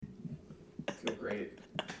great.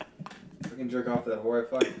 Fucking jerk off that whore I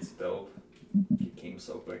fucked. It's dope. It came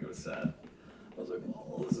so quick. It was sad. I was like,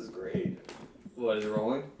 oh, this is great. What, is it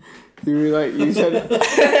rolling? You were like, you said,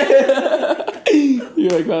 you're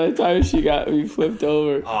like, by the time she got me flipped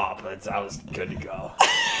over. Oh, but I was good to go.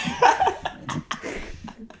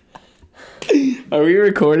 Are we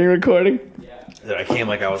recording? Yeah. Dude, I came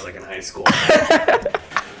like I was like in high school.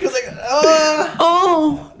 He was like,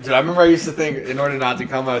 oh. Dude, I remember I used to think, in order not to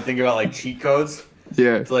come, I would think about like cheat codes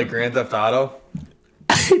Yeah. to like Grand Theft Auto.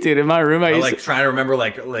 Dude, in my room, I used like to... trying to remember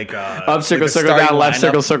like Up, circle, like circle, down, left, lineup.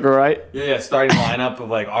 circle, circle, right. Yeah, starting lineup of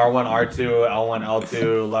like R1, R2, L1,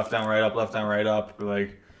 L2, left down, right up,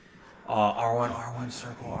 like R1,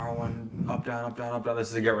 circle, R1, up, down, up, down, up, down. This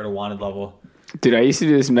is a get rid of wanted level. Dude, I used to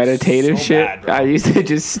do this meditative So shit. bad, bro. I used to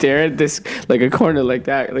just stare at this, like a corner like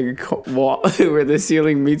that, like a wall where the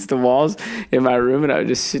ceiling meets the walls in my room, and I would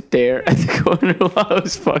just sit there at the corner while I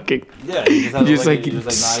was fucking. Yeah, you just, have Just to, like you just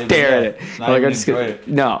not stare at even, it. Not Like even I just enjoy it.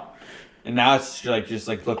 no. And now it's just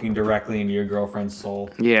like looking directly into your girlfriend's soul.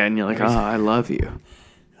 Yeah, and you're like, oh, I love you.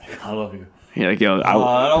 I love you. You're like, yo, I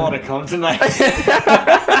don't want to come tonight.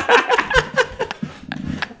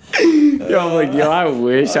 yo, I'm like, yo, I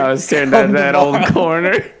wish I was staring at that old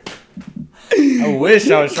corner. I wish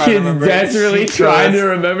I was trying to Kids remember. desperately cheat trying to codes.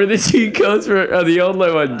 remember the cheat codes for the old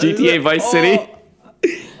like what, GTA Vice City.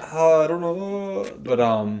 I don't know, but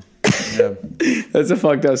yeah. That's a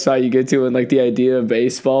fucked up spot you get to when like the idea of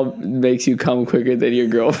baseball makes you come quicker than your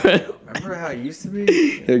girlfriend. Remember how it used to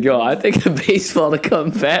be? You go, I think of baseball to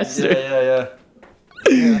come faster. Yeah.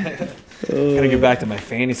 Gotta get back to my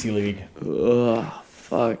fantasy league. Oh,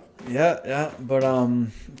 fuck. Yeah, but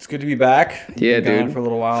it's good to be back. Yeah, Been gone dude. for a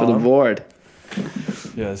little while. For the board.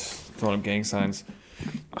 Yes, throwing up gang signs.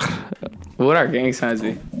 What are gang signs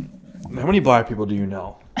be? How many black people do you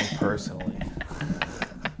know, like, personally?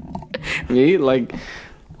 Me? Like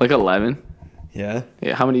 11. Yeah,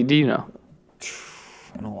 Yeah, how many do you know?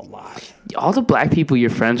 I know a lot. All the black people you're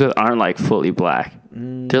friends with aren't like fully black.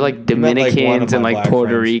 They're like You met, like, one of Dominicans and my like black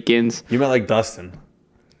Puerto friends. Ricans You met like Dustin,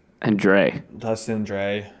 and Dre.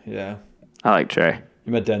 Dre. Yeah, I like Dre.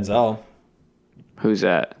 you met Denzel, Who's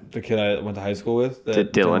that? the kid I went to high school with.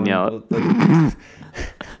 Did Dylan yell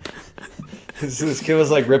This kid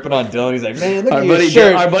was like ripping on Dylan. He's like, man, look Our at your buddy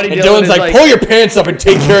shirt. our buddy And Dylan Dylan's is like, like- pull your pants up and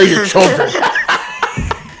take care of your children.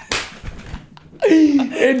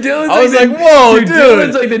 And Dylan's I was like, whoa, dude.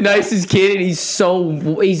 Dylan's like the nicest kid, and he's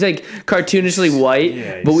like cartoonishly white.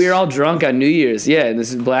 Yeah, but we were all drunk on New Year's. Yeah, and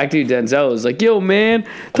this black dude Denzel was like, "Yo, man,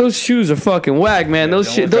 those shoes are fucking whack, man. Yeah, those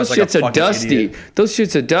Dylan those dressed like a shits are fucking dusty. idiot. Those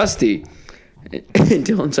shits are dusty." And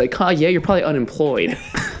Dylan's like, "Huh? Yeah, you're probably unemployed."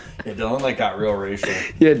 Yeah, Dylan like got real racial.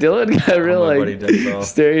 Yeah, Dylan got real my like buddy Denzel.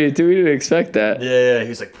 stereotype. We didn't expect that. Yeah. He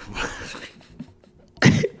was like,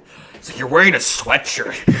 it's like you're wearing a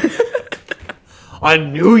sweatshirt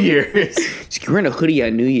on New Year's. You're wearing a hoodie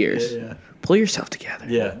on New Year's. Yeah. Pull yourself together.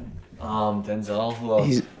 Yeah. Denzel. Who else?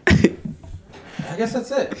 He's I guess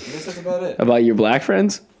that's it. I guess that's about it. about your black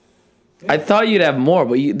friends. I thought you'd have more,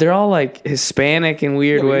 but they're all like Hispanic in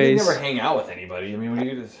weird Yeah, but you ways. never hang out with anybody. I mean, when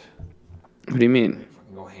you just What do you mean? fucking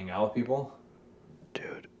go hang out with people.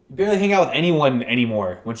 Dude. You barely hang out with anyone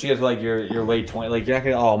anymore. Once you get to like your late 20s, like you're not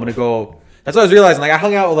gonna. Oh, I'm gonna go. That's what I was realizing. Like I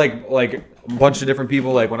hung out with like a bunch of different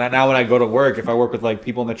people. Like when I go to work, if I work with like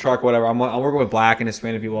people in the truck, or whatever, I'm working with black and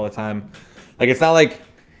Hispanic people all the time. Like it's not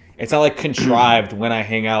like contrived when I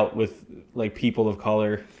hang out with like people of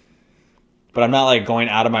color. But I'm not like going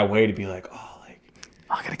out of my way to be like, oh, like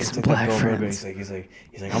I gotta get some like black Bill Murray. friends. He's like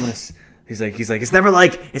I'm gonna. He's like it's never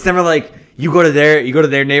like you go to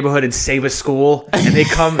their neighborhood and save a school and they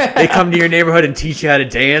come to your neighborhood and teach you how to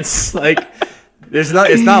dance. Like it's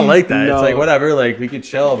not like that. No. It's like whatever, like we could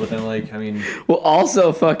chill, but then like I mean Well,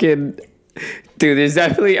 also fucking, dude. There's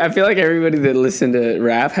definitely. I feel like everybody that listened to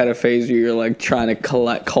rap had a phase where you're like trying to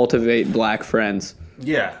cultivate black friends.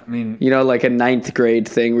 yeah, I mean You know, like a 9th grade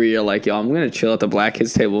thing where you're like, yo, I'm gonna chill at the black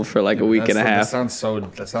kids table for like a week and a half.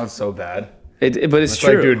 That sounds so bad. But it's It's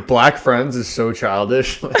true. like, dude, black friends is so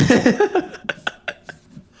childish.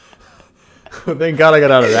 Thank God I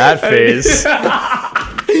got out of that phase.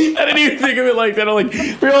 I didn't even think of it like that. I'm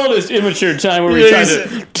like, we're all this immature time where we Yeah, try he's-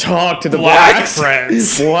 to talk to the Black blacks.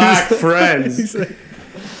 friends. Black friends.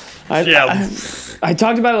 Yeah. I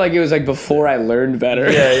talked about it like it was like before I learned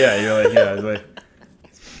better. Yeah, you're like,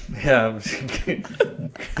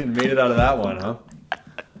 made it out of that one, huh?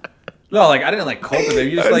 No, like I didn't like cultivate.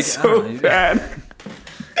 You just That's like so I don't know, bad.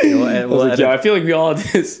 I I was like, I feel like we all had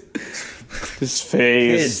this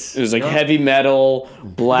phase. Kids, It was like you know? heavy metal,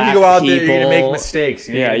 black you go out people. there, you're gonna make mistakes.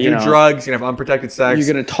 You're Yeah, gonna you do know. drugs. You're gonna have unprotected sex.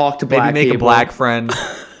 You're gonna talk to maybe black make people. a black friend.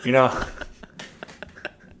 You know,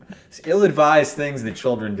 It's ill-advised things that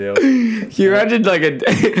children do. You imagine like a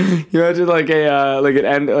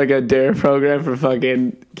dare program for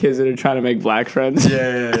fucking kids that are trying to make black friends.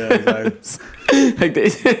 Yeah, exactly. Like they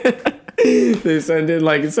send in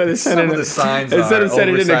like instead of sending Some of the signs instead are of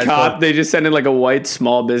sending in a oversized cop, book. they just send in like a white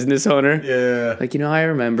small business owner. Yeah. Like, I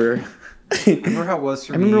remember. Remember how it was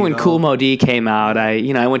for I me? remember when Cool Modi came out.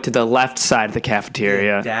 I went to the left side of the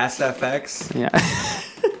cafeteria. Das FX. Yeah.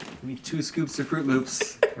 Give me 2 scoops of Fruit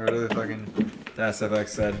Loops. Or whatever the fucking Das FX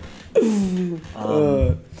said.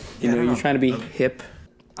 You're trying to be hip.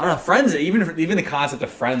 I don't know. Friends, even the concept of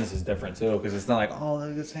friends is different too, because it's not like, oh,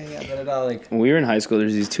 let's hang out, da da da. Like, When we were in high school,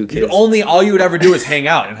 there's these two kids. all you would ever do is hang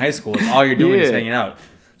out in high school. It's all you're doing is Yeah. hanging out.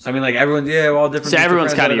 So I mean, like everyone's we're all different. So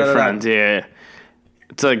everyone's friends, kind of da, da, your da, da. friends, yeah.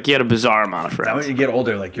 It's like you had a bizarre amount of Now friends. when you get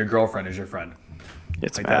older, like your girlfriend is your friend.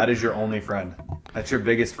 It's Like bad. that is your only friend. That's your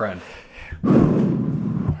biggest friend.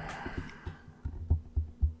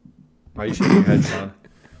 Why are you shaking your head, Sean?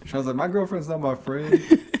 Sean's like, my girlfriend's not my friend.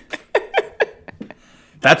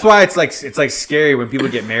 That's why it's like scary when people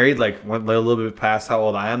get married. Like when they're a little bit past how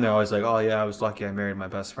old I am, they're always like, "Oh yeah, I was lucky I married my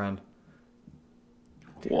best friend."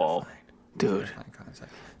 Whoa. Dude.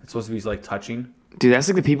 It's supposed to be like touching. Dude, that's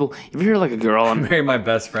like the people. You ever hear like a girl on. Married my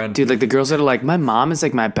best friend. Dude, like the girls that are like, my mom is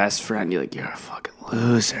like my best friend. You're like, you're a fucking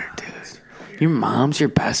loser, dude. Your mom's your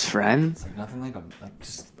best friend? It's like nothing like I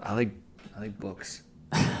like books.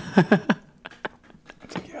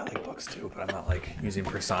 It's like, yeah, I like books too, but I'm not like using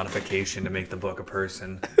personification to make the book a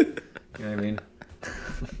person. You know what I mean?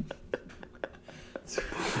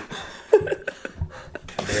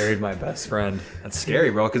 Married my best friend. That's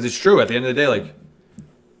scary, bro, because it's true. At the end of the day, like,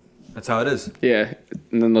 that's how it is. Yeah.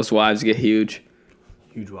 And then those wives get huge.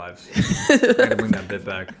 Huge wives. I gotta bring that bit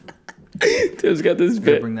back. Dude's got this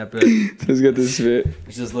Gotta bit. bring that bit. Dude's got this bit.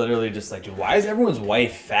 It's just literally just like, dude, why is everyone's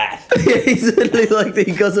wife fat? He's literally like,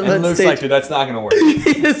 he goes up And it on looks stage. like, dude, that's not gonna work.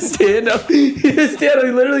 He just stand up.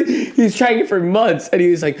 Literally, he's trying it for months, and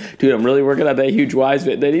he was like, "Dude, I'm really working on that huge wives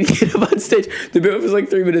bit." Then he get up on stage. The bit was like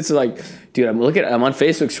 3 minutes. Of like, dude, I'm on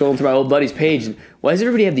Facebook scrolling through my old buddy's page, and why does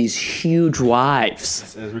everybody have these huge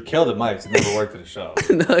wives? As we killed at Mike's, it never worked at a show.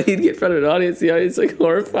 No, he'd get in front of an audience. The audience like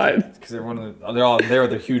horrified. Because they're all there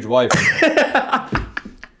with their huge wife.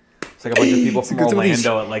 It's like a bunch of people from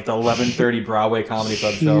Orlando at like the 11:30 Broadway Comedy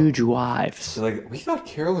Club show. Huge wives. They're like, we thought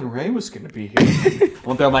Carolyn Ray was gonna be here.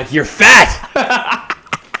 One day I'm like, you're fat.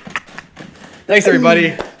 Thanks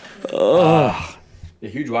everybody. Yeah,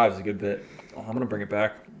 Huge Wives is a good bit. Oh, I'm gonna bring it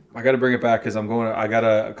back. I gotta bring it back because I got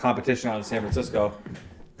a competition out in San Francisco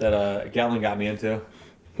that Gatlin got me into.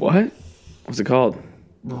 What? What's it called?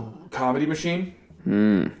 Comedy Machine.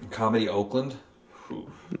 Comedy Oakland.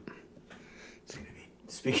 Whew. It's gonna be,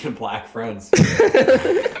 speaking of black friends.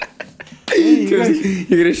 You're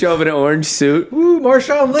gonna show up in an orange suit. Woo,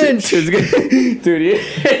 Marshawn Lynch. Dude,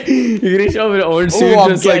 you're gonna show up in an orange suit, I'm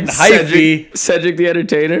just like getting hypey. Cedric the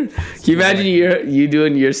Entertainer. Can you imagine you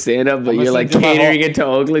doing your stand up, but you're like do my catering whole- it to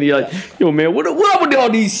Oakland? You're like, yo man, what up with all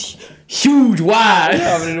these huge wives?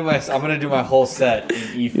 I'm gonna do my whole set in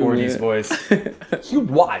E40's Yeah. voice. Huge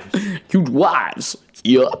wives. Huge wives.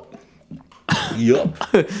 Yup. Yup.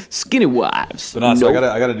 Skinny wives. But no, so Nope.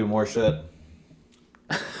 I gotta do more shit.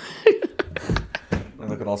 I'm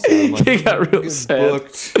looking all sad. I'm like, It got real sad.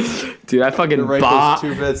 booked. Dude, I fucking To write bought.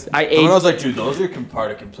 those 2 bits. I And when ate. I was like, dude, those are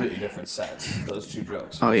part of completely different sets. Those 2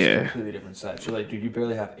 jokes. Oh, yeah. Completely different sets. You're like, dude, you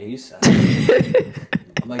barely have a set.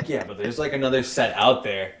 I'm like, yeah, but there's like another set out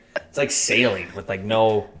there. It's like sailing with like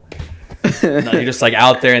no. No, you're just like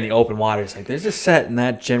out there in the open water. It's like there's a set in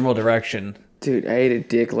that general direction. Dude, I ate a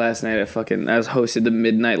dick last night. I was hosted the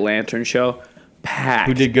Midnight Lantern show. Packed.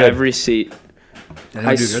 Who did good? Every seat.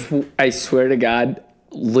 I swear to God,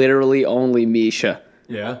 literally only Misha.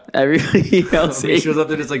 Yeah. Everybody else He ate. shows up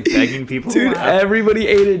there just like begging people. Dude, to laugh. everybody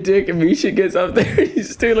ate a dick, and Misha gets up there and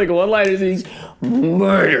he's doing like one-liners and he's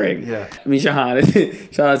murdering. Yeah. Misha Han.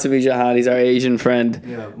 Shout out to Misha Han. He's our Asian friend.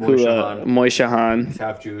 Yeah, Moishe Moishe Han. Han.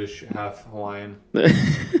 Half Jewish, half Hawaiian.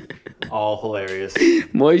 All hilarious.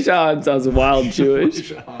 Moishe Han sounds wild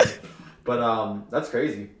Jewish. But that's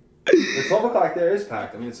crazy. The 12 o'clock there is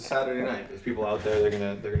packed. I mean, it's a Saturday night. There's people out there.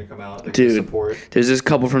 They're gonna come out. They're Dude. gonna support. There's this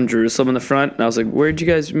couple from Jerusalem in the front, and I was like, "Where'd you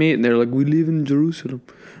guys meet?" And they're like, "We live in Jerusalem."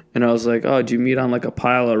 And I was like, "Oh, did you meet on like a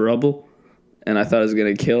pile of rubble?" And I thought I was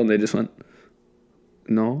gonna kill, and they just went,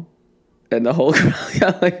 "No." And the whole crowd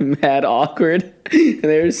got like mad awkward, and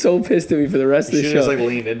they were so pissed at me for the rest of You the should show. just like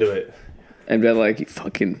leaned into it. And been like, "You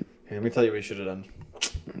fucking." Hey, let me tell you what you should have done.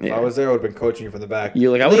 If Yeah. I was there, I would have been coaching you from the back.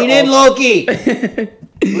 You're like, I lean would've in, Loki.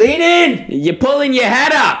 Lean in. You're pulling your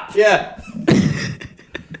head up. Yeah.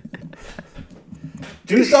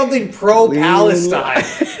 Do something pro Palestine.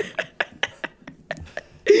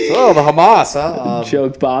 Oh, the Hamas, huh?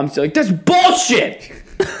 Joke bombs. You're like, that's bullshit.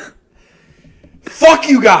 Fuck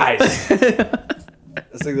you guys.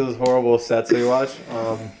 That's like those horrible sets we watch.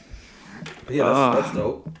 Yeah, that's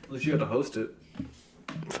dope. At least you got to host it.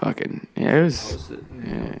 Fucking yeah, it was. Host it.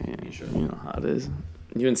 Yeah. You know how it is.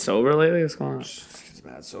 You been sober lately? What's going on? It's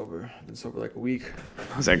mad sober. I've been sober like a week.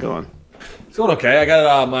 How's that going? It's going okay. I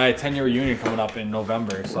got my 10-year reunion coming up in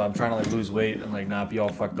November, so I'm trying to like lose weight and like not be all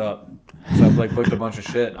fucked up. So I've like booked a bunch of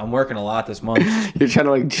shit. I'm working a lot this month. You're trying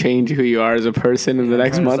to like change who you are as a person in the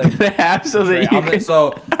next month and a half, so that you can.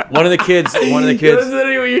 So one of the kids. That's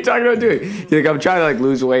literally what you're talking about doing. You're like, I'm trying to like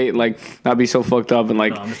lose weight and like not be so fucked up and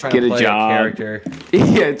like I'm just trying get to a play job. Character.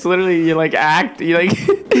 Yeah, it's literally you like act. You like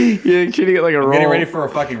you're treating it like a role. Getting ready for a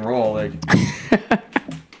fucking role. Like,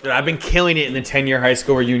 dude, I've been killing it in the 10-year high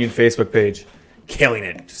school reunion Facebook page. Killing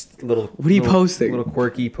it. Just little. What are you posting? Little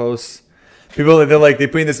quirky posts. People, they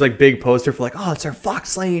put in this like big poster for like, oh, it's our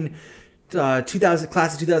Fox Lane 2000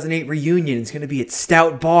 class of 2008 reunion. It's gonna be at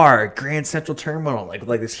Stout Bar, Grand Central Terminal, like with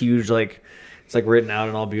like this huge like, it's like written out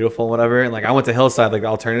and all beautiful and whatever. And like I went to Hillside, like the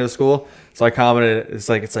alternative school, so I commented, it's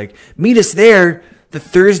like meet us there the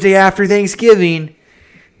Thursday after Thanksgiving.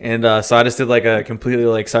 And so I just did like a completely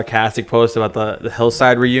like sarcastic post about the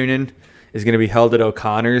Hillside reunion is gonna be held at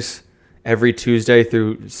O'Connor's every Tuesday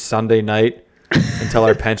through Sunday night until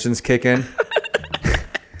our pensions kick in.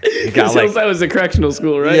 Hillside was a correctional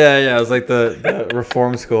school, right? Yeah. It was like the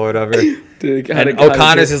reform school or whatever. Dude, and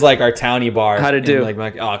O'Connor's is like our townie bar. How'd it do?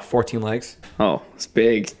 Like 14 likes. Oh, it's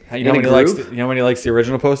big. You know how many likes the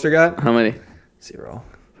original poster got? How many? 0.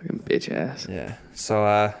 Fucking bitch ass. Yeah. So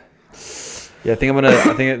yeah, I think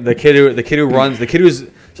the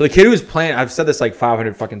kid who's playing. I've said this like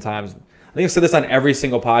 500 fucking times. I think I've said this on every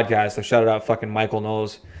single podcast. I've shouted out fucking Michael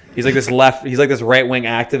Knowles. He's like this right wing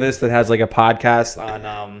activist that has like a podcast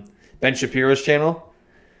on Ben Shapiro's channel.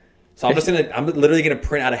 So I'm literally gonna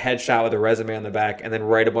print out a headshot with a resume on the back and then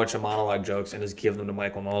write a bunch of monologue jokes and just give them to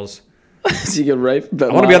Michael Knowles. So you can write. I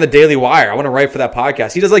want to be on the Daily Wire. I want to write for that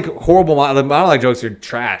podcast. He does like horrible the monologue jokes are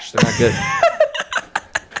trash. They're not good.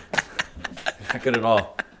 Not good at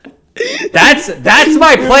all. That's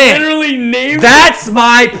my plan. Literally named. That's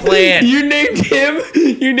my plan. You named him.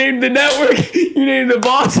 You named the network. You named the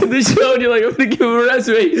boss of the show. And you're like, I'm gonna give him a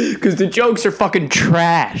resume because the jokes are fucking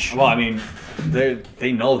trash. Well, I mean,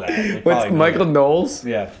 they know that. What's Michael Knowles?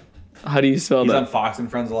 Yeah. How do you spell He's that? on Fox and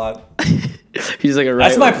Friends a lot. He's like a.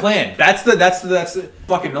 That's my plan. That's the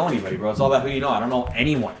fucking know anybody, bro. It's all about who you know. I don't know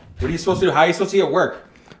anyone. What are you supposed to do? How are you supposed to get work?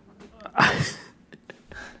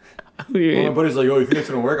 My buddy's like, oh, you think it's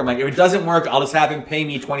going to work? I'm like, if it doesn't work, I'll just have him pay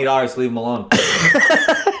me $20 to leave him alone.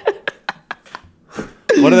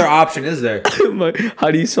 What other option is there?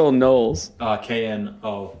 How do you spell Knowles? Knowles.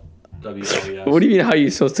 What do you mean, how are you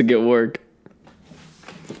supposed to get work?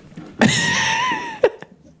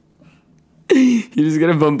 You're just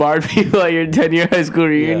going to bombard people at your 10-year high school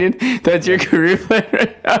reunion? Yeah. That's your career plan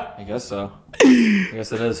right now? I guess so. I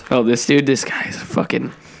guess it is. Oh, this guy's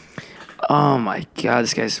fucking... Oh my god,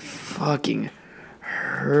 this guy's fucking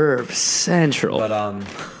Herb Central. But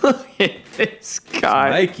look at this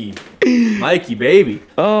guy, Mikey, baby.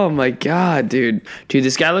 Oh my god, dude,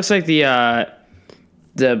 this guy looks like the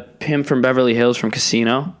pimp from Beverly Hills from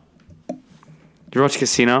Casino. Did you watch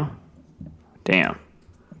Casino? Damn.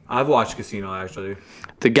 I've watched Casino actually.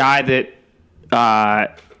 The guy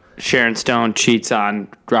that Sharon Stone cheats on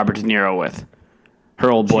Robert De Niro with,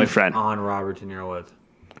 her old boyfriend. On Robert De Niro with.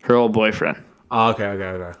 Her old boyfriend. Oh, okay.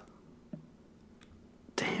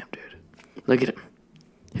 Damn, dude. Look at him.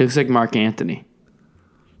 He looks like Mark Anthony.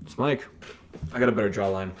 It's Mike. I got a better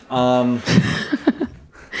jawline.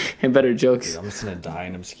 And better jokes. Dude, I'm just going to die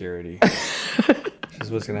in obscurity. This is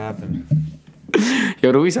what's going to happen.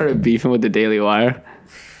 Yo, do we started beefing with the Daily Wire?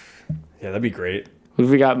 Yeah, that'd be great. What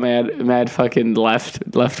if we got mad fucking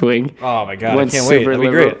left wing? Oh my god, I can't wait. That'd be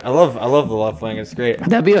great. I love the left wing. It's great.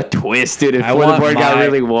 That'd be a twist, dude. If the board got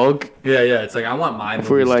really woke. Yeah. It's like I want mine. If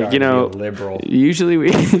we're like, liberal. Usually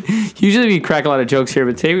we crack a lot of jokes here,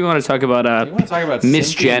 but today we want to talk about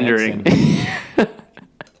misgendering.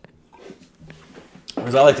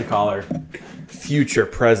 As I like to call her, future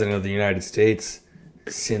president of the United States,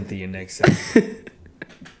 Cynthia Nixon.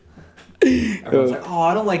 Everyone's like, oh,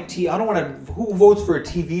 I don't want to. Who votes for a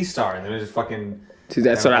TV star? And they're just fucking. Dude,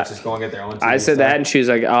 that's what just go and get their own. I said that, and she was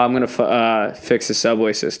like, "Oh, I'm gonna fix the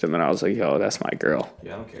subway system," and I was like, "Yo, that's my girl."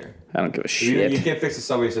 Yeah, I don't care. I don't give a shit. You can't fix the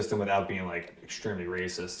subway system without being like extremely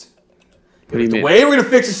racist. What do you mean? The way we're gonna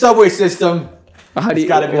fix the subway system. It's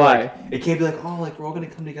gotta be why? Like, it can't be like, oh, like we're all gonna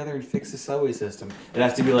come together and fix the subway system. It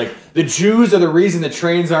has to be like the Jews are the reason the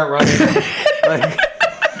trains aren't running. Like,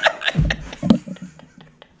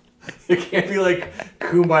 It can't be like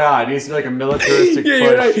kumbaya. It needs to be like a militaristic Yeah, push.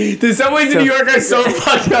 you're right. The subways in New York are so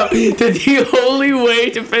fucked up that the only way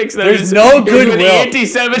to fix that There's is no with goodwill.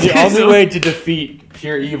 anti-Semitism. The only way to defeat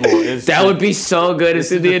pure evil is That would be so good if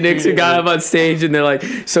Cynthia Nixon got up on stage and they're like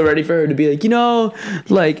so ready for her to be like,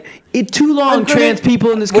 like it too long I'm gonna- trans people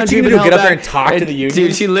in this what country you have gonna been do, held get up there back. and talk to the unions?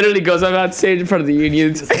 Dude, she literally goes up on stage in front of the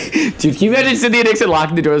unions. Dude, can you imagine Cynthia Nixon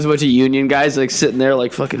locking the doors, a bunch of union guys like sitting there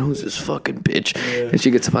like fucking who's this fucking bitch? Yeah. And she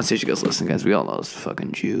gets up on stage, she goes, listen guys, we all know it's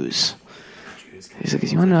fucking Jews. He's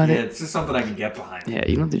like, you wanna know that? Yeah, it's just something I can get behind. Yeah,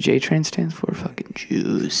 you know what the J train stands for? Fucking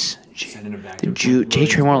Jews. Sending it back The to Jew J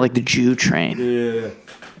train more like the Jew train. Yeah.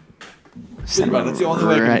 Think about it. That's the only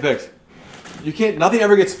way it can be fixed. You can't. Nothing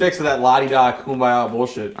ever gets fixed with that la-di-da kumbaya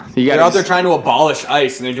bullshit. They're out there trying to abolish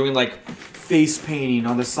ICE, and they're doing like face painting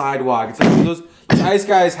on the sidewalk. It's like those ICE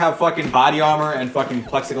guys have fucking body armor and fucking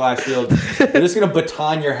plexiglass shields. They're just gonna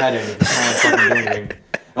baton your head in if you're trying to fucking do anything.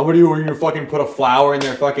 And what are you gonna fucking put a flower in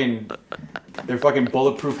their fucking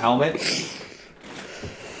bulletproof helmet?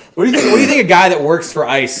 What do you think a guy that works for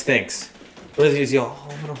ICE thinks? What is he? Is he all,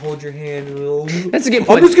 I'm gonna hold your hand. That's a good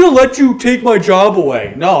point. I'm just gonna let you take my job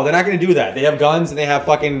away. No, they're not gonna do that. They have guns and they have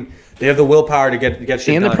the willpower to get shit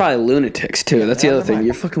done. And they're probably lunatics too. That's the other thing.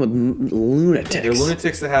 You're fucking with lunatics. They're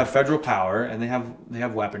lunatics that have federal power and they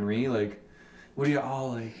have weaponry. Like, what are you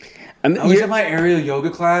all like? I was at my aerial yoga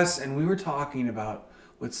class and we were talking about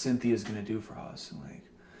what Cynthia's gonna do for us. And like,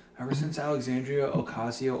 ever since Alexandria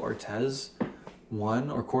Ocasio-Cortez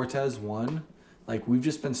won, like, we've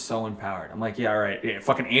just been so empowered. I'm like, yeah, all right. Yeah,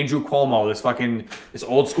 fucking Andrew Cuomo, this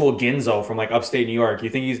old school Ginzo from like upstate New York. You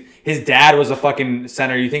think his dad was a fucking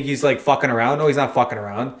senator? You think he's like fucking around? No, he's not fucking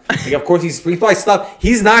around. Like, of course he's probably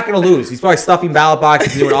he's not gonna lose. He's probably stuffing ballot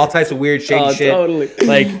boxes, doing all types of weird shady shit. Totally.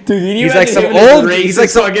 Like, dude, he's like some old, he's like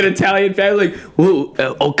some fucking Italian family. Like, whoa,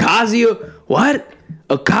 Ocasio? What?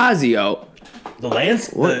 Ocasio? The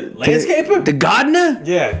landscaper? The gardener?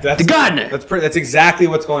 Yeah, the gardener. That's exactly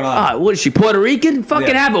what's going on. What is she, Puerto Rican?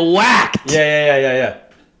 Fucking have it whacked. Yeah.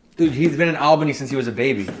 Dude, he's been in Albany since he was a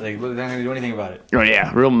baby. Like, they're not gonna do anything about it. Oh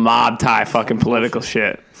yeah, real mob tie fucking political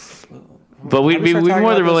shit. But we'd be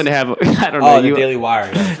more than willing to have. I don't know. The Daily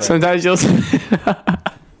Wire. Yeah, right. Sometimes you'll. Well,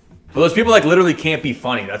 those people like literally can't be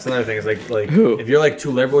funny. That's another thing. Is like who? If you're like too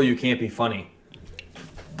liberal, you can't be funny.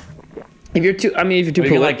 If you're too you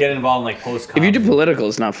can like get involved in like post. If you're too political,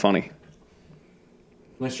 it's not funny.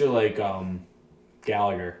 Unless you're like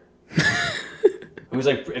Gallagher. It was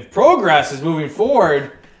like, if progress is moving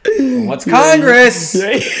forward, what's Congress?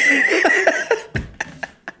 It's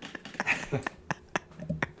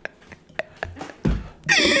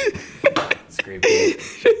a great beat.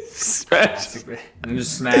 And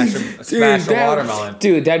just smash a watermelon.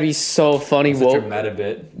 Dude, that'd be so funny. Such a meta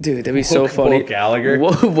bit. Dude, that'd be so funny. Woke Gallagher.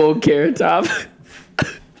 Woke Carrot Top.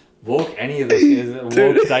 Woke any of this.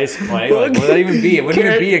 Woke Dice Clay. Like, what would that even be? It wouldn't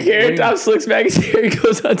even be a Carrot Top slicks back his hair. He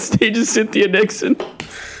goes on stage with Cynthia Nixon.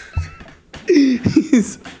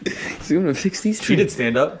 He's gonna fix these trees. She did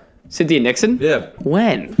stand up. Cynthia Nixon? Yeah.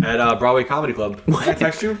 When? At Broadway Comedy Club. Did I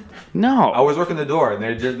text you? No. I was working the door, and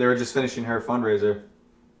they were just finishing her fundraiser.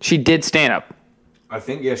 She did stand up. I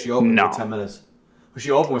think, yeah, she opened for 10 minutes. She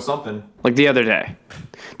opened with something. Like the other day.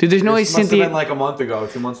 Dude, there's no way Cynthia... Must have been like a month ago,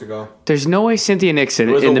 2 months ago. There's no way Cynthia Nixon,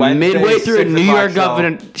 in the midway through a New York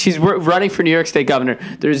governor... She's running for New York State governor.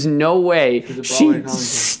 There's no way she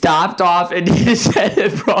stopped off and just said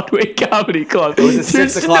at Broadway Comedy Club. It was a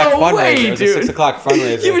 6 o'clock fundraiser. It was a 6 o'clock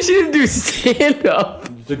fundraiser. Yeah, but she didn't do stand-up.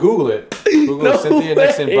 To Google it. Google Cynthia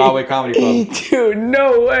Nixon Broadway Comedy Club. Dude,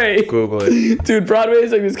 no way. Google it. Dude, Broadway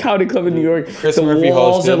is like this comedy club in New York. Chris the Murphy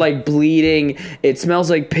walls hosted. are like bleeding. It smells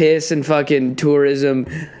like piss and fucking tourism.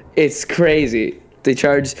 It's crazy. They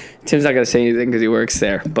charge. Tim's not gonna say anything because he works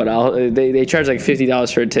there, but they charge like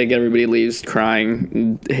 $50 for a ticket. Everybody leaves crying,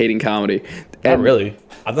 and hating comedy. Not really.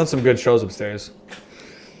 I've done some good shows upstairs.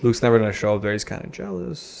 Luke's never done a show up there. He's kind of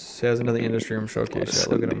jealous. He hasn't done the industry room showcase yet.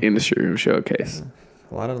 Look at him. Industry room showcase. Yeah.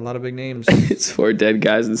 A lot of big names. It's 4 dead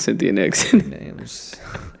guys and Cynthia Nixon. Names.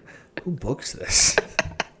 Who books this?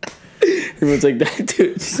 Everyone's like, that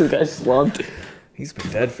dude, some guy slumped. He's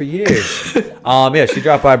been dead for years. Yeah, she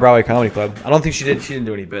dropped by Broadway Comedy Club. I don't think she didn't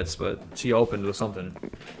do any bits, but she opened with something.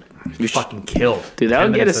 She fucking killed. Dude, that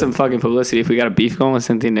would get us some fucking publicity if we got a beef going with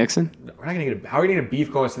Cynthia Nixon. We're not gonna how are we gonna get a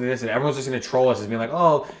beef going with Cynthia Nixon? Everyone's just gonna troll us as being like,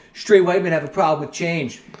 oh, straight white men have a problem with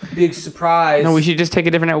change. Big surprise. No, we should just take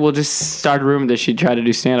a different. We'll just start a rumor that she tried to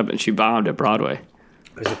do stand up and she bombed at Broadway.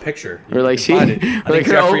 There's a picture. Or like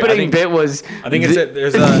her opening bit was. I think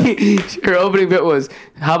there's a. Her opening bit was,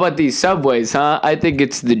 how about these subways, huh? I think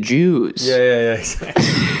it's the Jews. Yeah.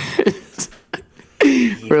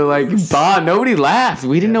 We're like, bah, nobody laughed.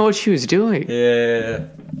 We didn't know what she was doing. Yeah.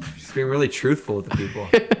 She's being really truthful with the people.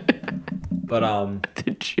 But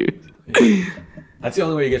The truth. yeah. That's the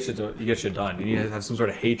only way you get shit done. You need to have some sort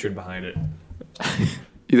of hatred behind it.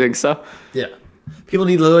 You think so? Yeah. People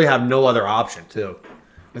need to literally have no other option too.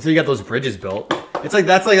 Until you got those bridges built. It's like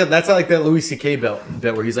that's like that Louis C.K.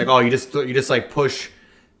 bit where he's like, oh, you just like push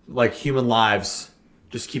like human lives,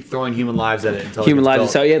 just keep throwing human lives at it until Human it gets lives. built.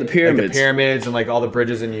 So yeah, the Like pyramids. the pyramids and like all the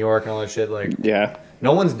bridges in New York and all that shit. Like Yeah.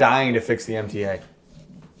 no one's dying to fix the MTA.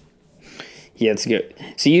 Yeah, it's good.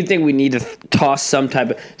 So you think we need to toss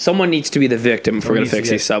someone needs to be the victim if we're going to fix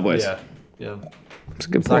these subways? Yeah, yeah. That's a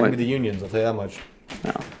good It's not gonna point. be the unions. I'll tell you that much.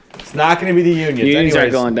 No. It's not gonna be the unions. Unions are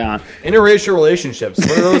Anyways, going down. interracial relationships.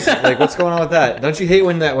 What are those? Like, what's going on with that? Don't you hate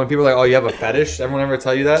when people are like, oh, you have a fetish? Everyone ever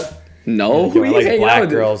tell you that? No. Yo, I like hang out black with-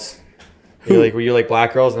 girls. You like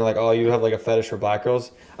black girls, and they're like, oh, you have like a fetish for black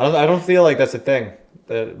girls. I don't feel like that's a thing.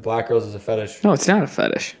 That black girls is a fetish. No, it's not a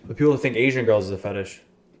fetish. But people think Asian girls is a fetish.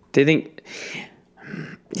 They think...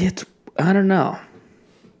 I don't know.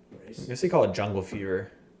 I guess they call it jungle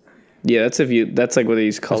fever. Yeah, that's like what they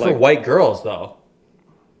used to call It's for like... white girls though.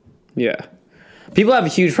 Yeah. People have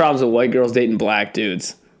huge problems with white girls dating black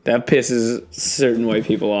dudes. That pisses certain white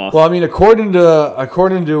people off. Well, I mean, according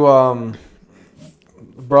to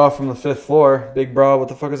bra from the 5th floor, big bra. What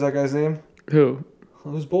the fuck is that guy's name? Who?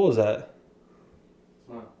 Whose bowl is that?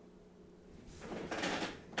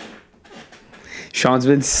 Sean's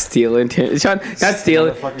been stealing. Sean, not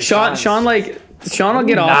stealing. Motherfucker Sean will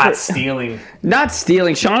get Not offered. stealing. Not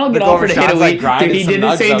stealing. Sean will get Look over, offered to hit a Sean's, like, weed. grinding Dude, he some did the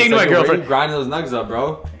nugs same up. thing to It's my like, yo, where girlfriend. you grinding those nugs up,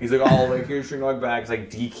 bro. He's like, oh, like here's your nug bag. It's like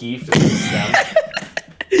de-keefed.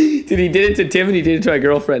 Dude, he did it to Tim and he did it to my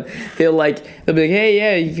girlfriend. They'll be like, hey,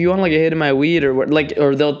 yeah, if you want like a hit of my weed or what, like,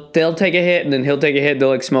 or they'll take a hit and then he'll take a hit. They'll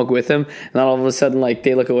like smoke with him, and then all of a sudden like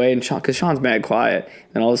they look away and because Sean's mad quiet,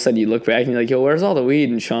 and all of a sudden you look back and you're like, yo, where's all the weed?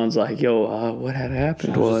 And Sean's like, yo, what had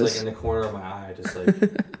happened Sean's was just like in the corner of my eye, just like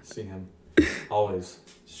see him always.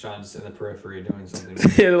 Sean's in the periphery doing something.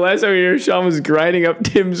 yeah. The last time we heard Sean was grinding up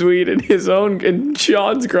Tim's weed in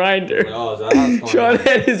Sean's grinder. Like, oh, is that how it's going Sean on?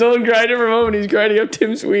 had his own grinder from home and he's grinding up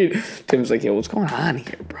Tim's weed. Tim's like, yo, what's going on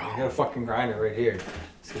here, bro? I got a fucking grinder right here.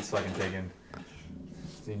 This gets fucking taken.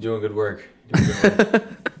 You're doing good work. You're doing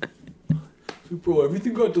good work. Bro,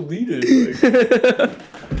 everything got deleted. Like,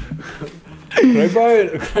 can I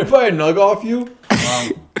buy a nug off you?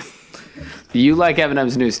 You like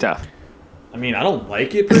Eminem's new stuff. I mean, I don't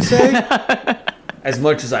like it per se, as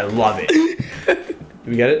much as I love it. Do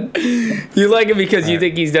we get it? You like him because you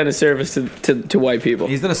think he's done a service to white people.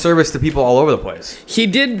 He's done a service to people all over the place. He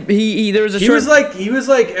did. He there was a He short. was like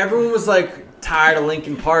everyone was like tired of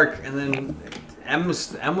Linkin Park, and then M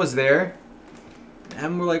was there.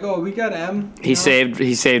 M were like, oh, we got M. He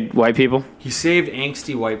saved white people, He saved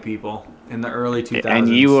angsty white people in the early 2000s. and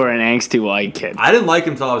you were an angsty white kid. I didn't like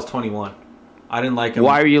him till I was 21. I didn't like him.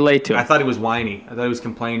 Why were you late to I him? thought he was whiny. I thought he was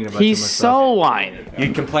complaining about He's too much so whiny. stuff.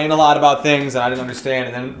 He'd complain a lot about things and I didn't understand.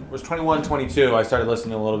 And then it was 21, 22. I started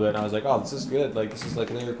listening a little bit and I was like, oh, this is good. Like, this is like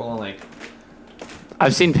lyrical and like.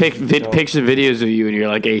 I've seen pictures, and videos of you when you were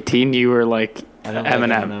like 18. You were like I don't like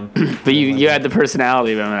Eminem, but you had the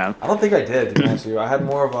personality of Eminem. I don't think I did, to be honest with you. I had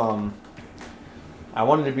more of I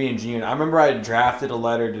wanted to be in G Unit. I remember I drafted a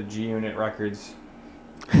letter to G Unit Records,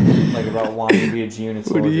 like about wanting to be a G Unit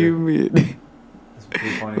soldier. What do you mean? It's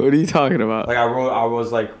pretty funny. What are you talking about? Like I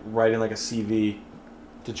was like writing like a CV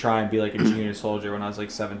to try and be like a G Unit soldier when I was like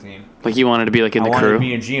 17. Like you wanted to be like in I the wanted crew? to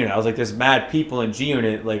be in G Unit. I was like, there's mad people in G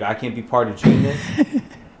Unit. Like I can't be part of G Unit.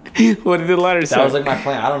 What did the letter say? That was like my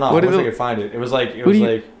plan. I don't know. What I did wish I the- could find it. It was like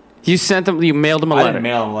You sent them. You mailed them a I letter. didn't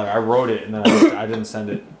mail him a letter. I wrote it and then I didn't send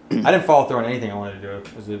it. I didn't follow through on anything I wanted to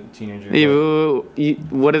do as a teenager.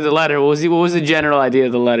 What did the letter? What was the general idea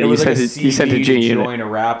of the letter? It was like a You sent to CV G to Unit. join a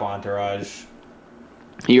rap entourage.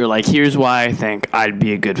 You were like, here's why I think I'd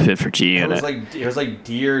be a good fit for G It Unit. was like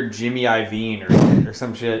Dear Jimmy Iovine or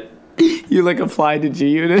some shit. You like applied to G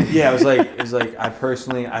Unit? Yeah, it was like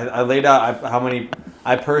I laid out how many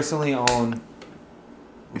I personally own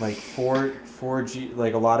like four G,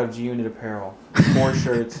 like a lot of G Unit apparel, 4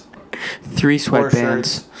 shirts, 3 4 sweatbands,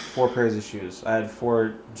 shirts, 4 pairs of shoes. I had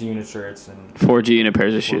 4 G Unit shirts and 4 G Unit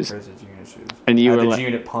pairs of 4 shoes, pairs of G Unit shoes. and you I were had the like, G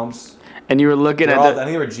Unit pumps. and you were looking I at think the.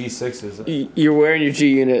 they were G6s. You're wearing your G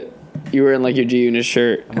Unit. You were in like your G Unit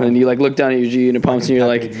shirt, and then you like look down at your G Unit pumps, and you're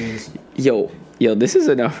like, Jeans. yo, this is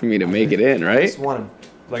enough for me to make it in, I right? just want to,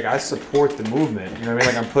 like, I support the movement. You know what I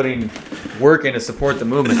mean? Like, I'm putting work in to support the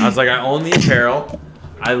movement. I was like, I own the apparel.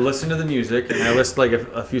 I listen to the music, and I list like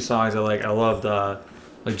a few songs I like. I loved,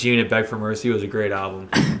 like, G Unit Beg for Mercy was a great album.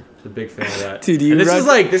 was a big fan of that. Dude, this is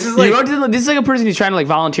like this is like a person who's trying to like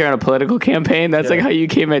volunteer on a political campaign. That's like how you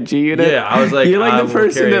came at G Unit. Yeah, I was like, you're like I the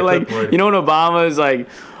person that like clipboard. you know when Obama is like,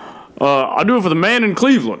 I do it for the man in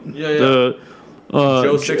Cleveland. Yeah, yeah.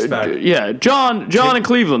 Joe Sixpack. Yeah, John in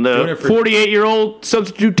Cleveland, the 48-year-old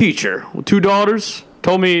substitute teacher with 2 daughters.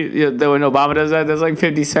 Told me that when Obama does that, that's like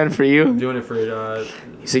 50 cents for you. I'm doing it for.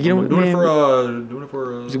 He's like, you know what, doing man? Doing it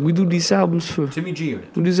for. He's like, we do these albums for Timmy G Unit.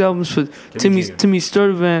 We do these albums for Timmy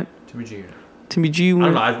Sturdivant. Timmy G Unit. Timmy G. I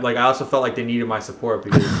don't know. I also felt like they needed my support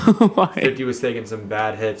because Why? 50 was taking some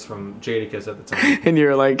bad hits from Jadakiss at the time. And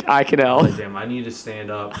you're like, I can help. Like, damn, I need to stand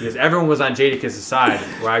up because everyone was on Jadakiss' side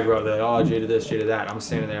where I grew up. They're like, oh, Jada this, Jada that. I'm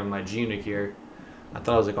standing there in my G Unit gear. I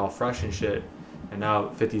thought I was like all fresh and shit, and now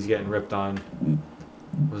 50's getting ripped on.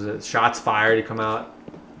 Was it Shots Fired to come out?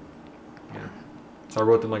 Yeah. So I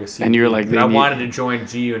wrote them like a CD. And you're like, I wanted to join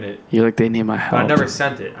G Unit. You're like, they need my help. I never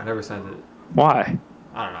sent it. Why?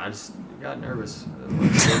 I don't know. I just got nervous.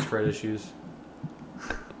 Stage fright issues.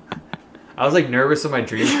 I was like nervous of my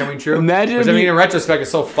dreams coming true. Imagine. Which, I mean, in retrospect,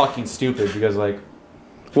 it's so fucking stupid because like.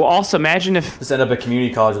 Well, also imagine if. Just end up at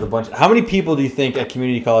community college with a bunch. How many people do you think at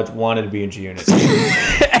community college wanted to be in G Unit?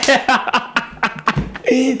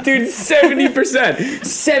 Dude, 70%.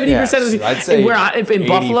 70% of the I'd say in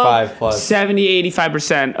Buffalo, plus.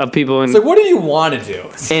 70-85% of people in. So what do you want to do?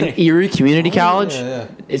 In Erie Community College, yeah.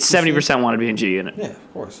 It's 70% want to be in G Unit. Yeah,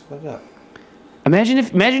 of course. Yeah. Imagine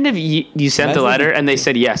if you sent the letter and they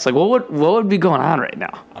said yes. Like, what would be going on right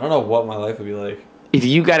now? I don't know what my life would be like. If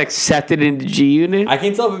you got accepted into G Unit, I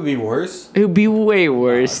can't tell if it would be worse. It would be way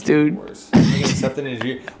worse, dude. Worse. Accepted into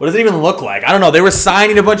G. What does it even look like? I don't know. They were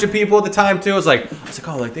signing a bunch of people at the time too. I was like,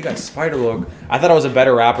 oh, like they got Spider Loc. I thought I was a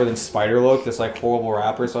better rapper than Spider Loc, this like horrible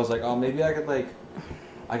rapper. So I was like, oh, maybe I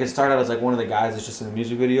could start out as like one of the guys that's just in the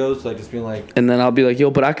music videos, like just being like. And then I'll be like, yo,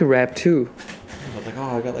 but I could rap too. I was like,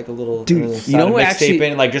 oh, I got like a little. Dude, you know what actually?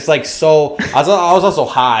 In, like just like so. I was also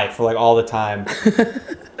high for like all the time.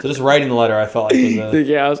 So just writing the letter, I felt like was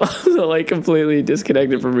yeah, I was also like completely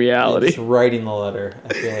disconnected from reality. Just writing the letter,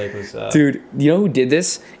 I feel like was. Dude, you know who did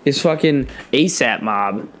this? Is fucking ASAP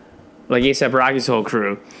Mob, like ASAP Rocky's whole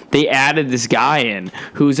crew. They added this guy in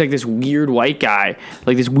who's like this weird white guy,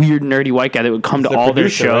 like this weird nerdy white guy that would come to all their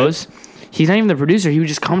shows. Right? He's not even the producer. He would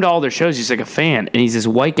just come to all their shows. He's like a fan, and he's this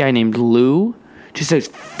white guy named Lou, just a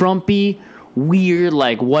frumpy, weird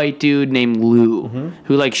like white dude named Lou,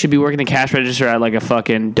 who like should be working the cash register at like a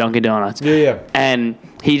fucking Dunkin' Donuts. Yeah. And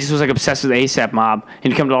he just was like obsessed with ASAP Mob,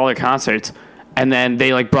 and he'd come to all their concerts. And then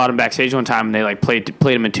they like brought him backstage one time, and they like played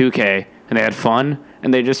him in 2K, and they had fun,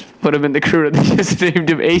 and they just put him in the crew, and they just named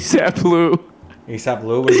him ASAP Lou. ASAP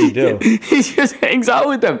Lou, what does he do? He just hangs out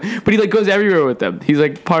with them, but he like goes everywhere with them. He's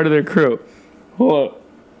like part of their crew. Hold up.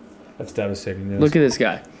 That's devastating news. Look at this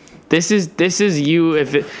guy. This is you.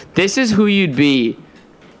 This is who you'd be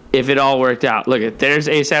if it all worked out. Look at there's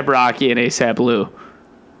ASAP Rocky and ASAP Lou.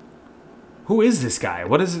 Who is this guy?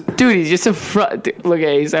 What is it? Dude, he's just a front. Look at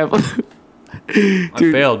ASAP Lou. Dude,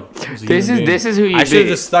 I failed. This is who you. I should have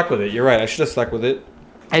just stuck with it. You're right. I should have stuck with it.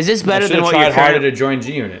 Is this better than what you're your harder to join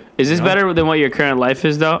G Unit? Is this better than what your current life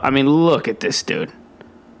is though? I mean, look at this dude.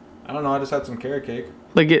 I don't know. I just had some carrot cake.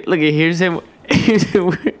 Look at here's him. Here's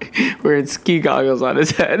him wearing ski goggles on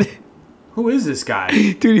his head. Who is this guy?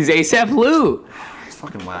 Dude, he's ASAP Lou. It's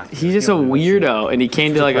fucking whack. He's just a weirdo, and he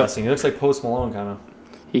came to like a. He looks like Post Malone, kind of.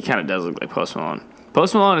 He kind of does look like Post Malone.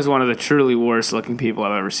 Post Malone is one of the truly worst looking people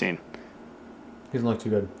I've ever seen. He doesn't look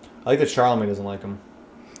too good. I like that Charlamagne doesn't like him.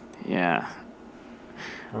 Yeah.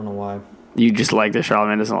 I don't know why. You just like that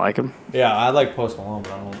Charlamagne doesn't like him? Yeah, I like Post Malone,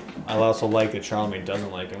 but I also like that Charlamagne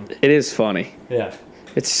doesn't like him. It is funny. Yeah.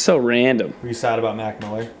 It's so random. Were you sad about Mac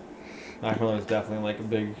Miller? Mac Miller is definitely like a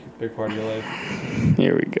big part of your life.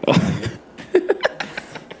 Here we go.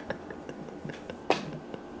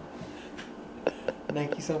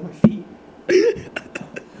 Nike's on my feet.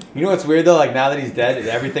 You know what's weird though? Like now that he's dead,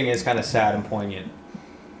 everything is kind of sad and poignant.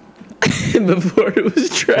 Before it was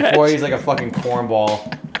trash. Before he's like a fucking cornball.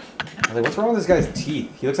 I was like, what's wrong with this guy's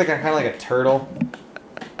teeth? He looks like kind of like a turtle.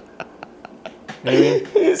 You know what I mean?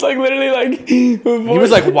 It's like literally like. He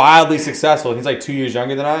was like wildly successful. He's like 2 years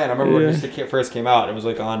younger than I. And I remember when this first came out, it was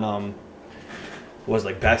like on was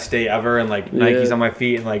like best day ever and like Nike's on my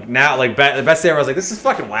feet and like now like the best day ever. I was like, this is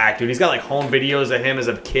fucking whack, dude. He's got like home videos of him as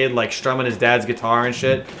a kid like strumming his dad's guitar and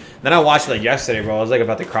shit. Then I watched it like yesterday, bro. I was like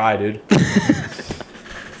about to cry, dude.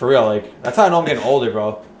 For real, like that's how I know I'm getting older,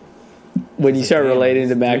 bro. When you start relating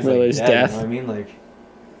to Mac Miller's death, you know what I mean? Like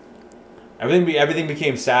everything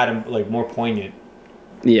became sad and like more poignant.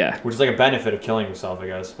 Yeah, which is like a benefit of killing yourself, I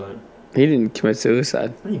guess. But he didn't commit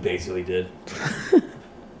suicide. He basically did.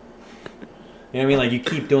 You know what I mean? Like, you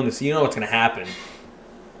keep doing this, you know what's gonna happen.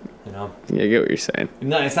 You know? Yeah, I get what you're saying.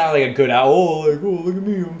 No, it's not like a good look at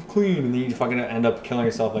me, I'm clean, and then you fucking end up killing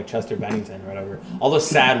yourself like Chester Bennington or whatever. All those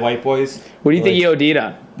sad white boys. What do you think he OD'd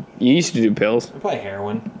on? You used to do pills. Probably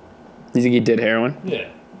heroin. You think he did heroin? Yeah,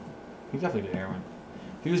 he definitely did heroin.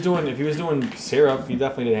 If he was doing syrup, he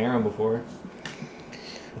definitely did heroin before.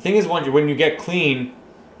 The thing is, when you get clean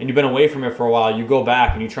and you've been away from it for a while, you go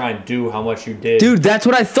back and you try and do how much you did. Dude, that's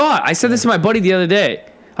what I thought. I said this to my buddy the other day.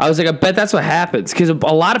 I was like, I bet that's what happens. Because a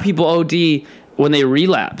lot of people OD when they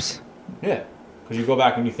relapse. Yeah, because you go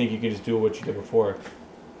back and you think you can just do what you did before.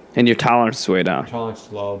 And your tolerance is way down. Your tolerance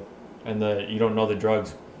is low, and you don't know the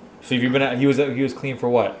drugs. So if you've been he was clean for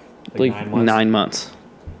what? Like 9 months. 9 months.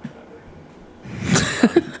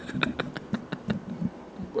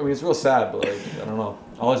 I mean, it's real sad, but like, I don't know.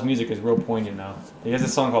 All his music is real poignant now. He has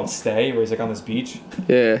this song called "Stay," where he's like on this beach.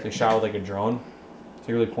 Yeah. They shot with like a drone. It's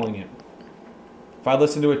like really poignant. If I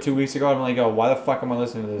listened to it 2 weeks ago, I'm like, oh, why the fuck am I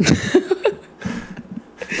listening to this?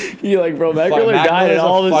 You're like, bro, Mac Miller died, and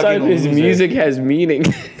all of a sudden his music has meaning.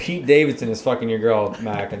 Pete Davidson is fucking your girl,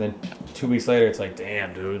 Mac, and then 2 weeks later, it's like,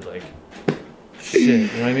 damn, dude, like, shit. You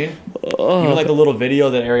know what I mean? Oh. Even like the little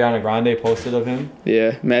video that Ariana Grande posted of him.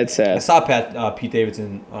 Yeah, mad sad. I saw Pete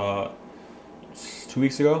Davidson 2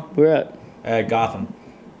 weeks ago. Where At Gotham.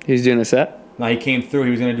 He's doing a set? No, he came through.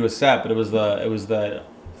 He was gonna do a set, but it was the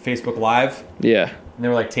Facebook Live, Yeah. and they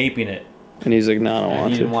were like taping it. And he's like, no, I don't And want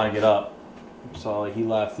he to. didn't want to get up, so like he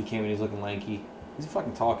left. He came and he's looking lanky. He's a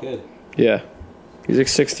fucking tall kid. Yeah. He's like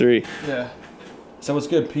 6'3". Yeah. So what's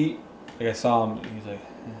good, Pete? Like I saw him. He's like,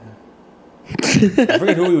 I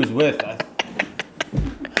forget who he was with.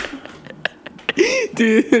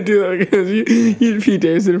 dude, like, you Pete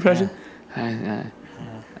Davidson impression?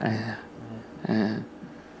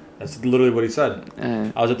 That's literally what he said.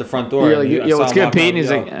 I was at the front door. You're like, and yo, I what's saw him good, walk Pete? out, And he's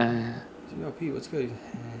yo. like, Yo, Pete, what's good?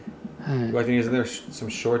 I think he's in there, some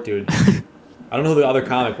short dude. I don't know who the other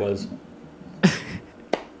comic was.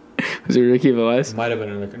 Was it Ricky Velez? It might have been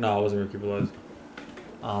another. No, it wasn't Ricky Velez.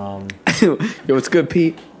 Yo, what's good,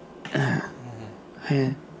 Pete?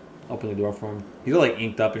 Open the door for him. He's all like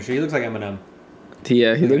inked up and shit. He looks like Eminem.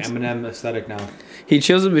 Yeah, he looks. Eminem aesthetic now. He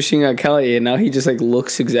chills with Machine Gun Kelly, and now he just like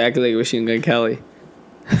looks exactly like Machine Gun Kelly.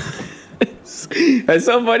 That's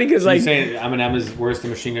so funny because So like, you saying Eminem is worse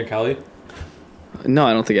than Machine Gun Kelly? no,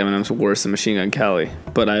 I don't think Eminem's worse than Machine Gun Kelly,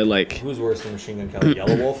 but I like. Who's worse than Machine Gun Kelly?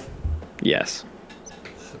 Yellow Wolf? Yes.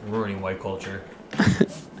 Ruining white culture.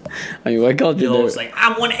 I mean, white culture. Yellow's like,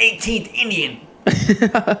 I'm 1/18th Indian.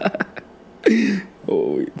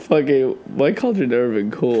 Oh, fucking white culture never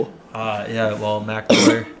been cool. Yeah, well, Mac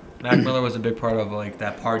Miller. Mac Miller was a big part of like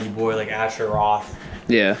that party boy, like Asher Roth.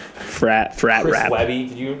 Yeah, frat Chris rap. Webby.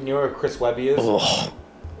 Did you know where Chris Webby is? Oh,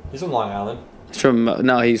 He's from Long Island. he's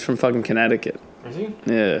from he's from fucking Connecticut. Is he?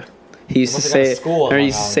 Yeah, he used to Must have say gone to it. school in Or he Long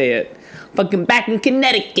used to Island. say it. Fucking back in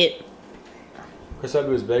Connecticut. Chris Webby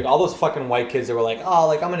was big. All those fucking white kids that were like, oh,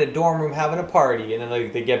 like I'm in a dorm room having a party, and then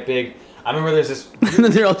like they get big. I remember there's this.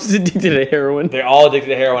 They're all just addicted to heroin. They're all addicted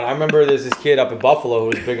to heroin. I remember there's this kid up in Buffalo who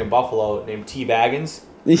was big in Buffalo named T Baggins.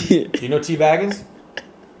 Do you know T Baggins?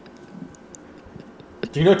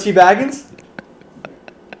 Do you know T Baggins?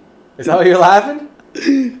 Is that why you're laughing?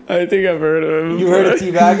 I think I've heard of him. You heard of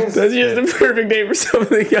T Baggins? That's just the perfect name for someone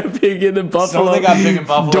that got big in the Buffalo. Someone that got big in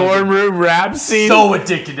Buffalo. Dorm room rap scene. So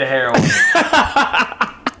addicted to heroin.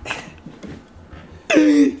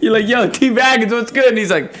 You're like, yo, T Baggins, what's good? And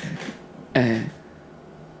he's like, I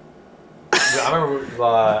remember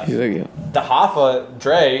he's like, yo. the Hoffa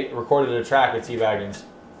Dre recorded a track with T Baggins.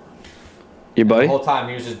 Your The buddy? whole time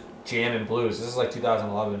he was just jamming blues. This is like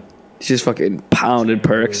 2011. He's just fucking pounded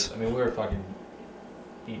Jamming perks. blues. I mean, we were fucking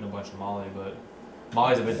eating a bunch of Molly, but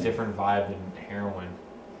Molly's a bit different vibe than heroin.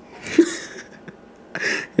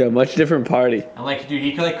 Yeah, much different party. And like, dude,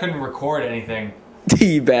 he like couldn't record anything.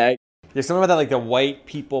 T bag. There's something about that, like the white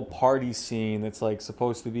people party scene that's like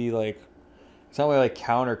supposed to be like, it's not really like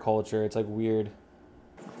counterculture. It's like weird.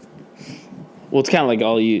 Well, it's kind of like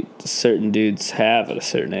all you certain dudes have at a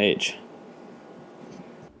certain age.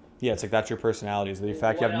 Yeah, it's like that's your personality. So the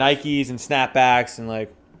fact you have Nikes and snapbacks and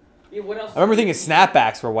like. Yeah, what else? I remember thinking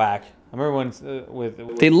snapbacks were whack. I remember when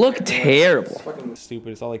with They look terrible. It's fucking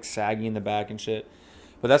stupid. It's all like saggy in the back and shit.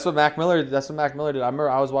 But that's what Mac Miller. That's what Mac Miller did. I remember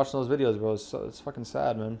I was watching those videos, bro. It's fucking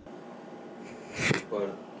sad, man.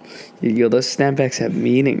 But Yo, those snapbacks have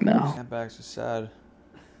meaning now. snapbacks are sad.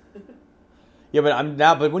 Yeah, but I'm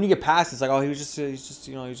now. But when you get past, it's like, oh, he's just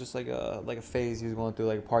like a phase. He was going through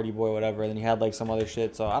like a party boy, or whatever. And then he had like some other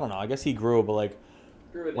shit. So I don't know. I guess he grew, but like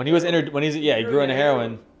when he was he grew into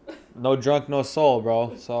heroin. No drunk, no soul,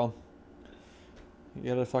 bro. So You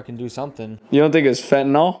gotta fucking do something. You don't think it's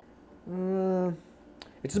fentanyl?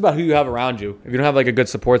 It's just about who you have around you. If you don't have like a good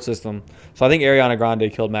support system. So I think Ariana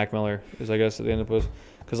Grande killed Mac Miller, is I guess at the end of the post.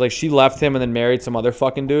 Because like she left him and then married some other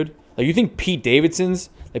fucking dude. Like you think Pete Davidson's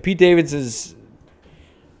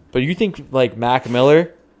but you think like Mac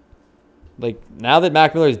Miller, like now that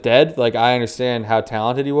Mac Miller's dead, like I understand how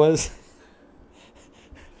talented he was.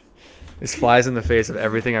 This flies in the face of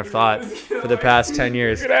everything I've thought for the past 10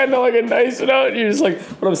 years. You're gonna end on like a nice note. You're just like,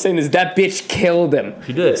 what I'm saying is that bitch killed him.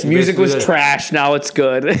 She did. His music was trash. Now it's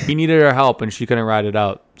good. He needed her help and she couldn't ride it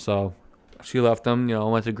out. So she left him, you know,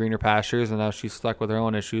 went to greener pastures, and now she's stuck with her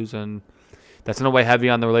own issues. And that's in a way heavy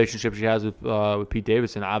on the relationship she has with Pete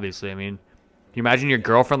Davidson, obviously. I mean, can you imagine your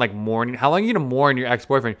girlfriend like mourning? How long are you going to mourn your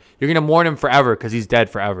ex-boyfriend? You're going to mourn him forever because he's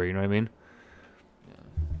dead forever. You know what I mean?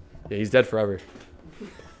 Yeah, he's dead forever.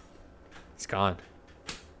 He's gone.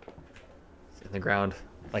 He's in the ground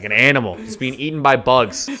like an animal. He's being eaten by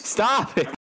bugs. Stop it.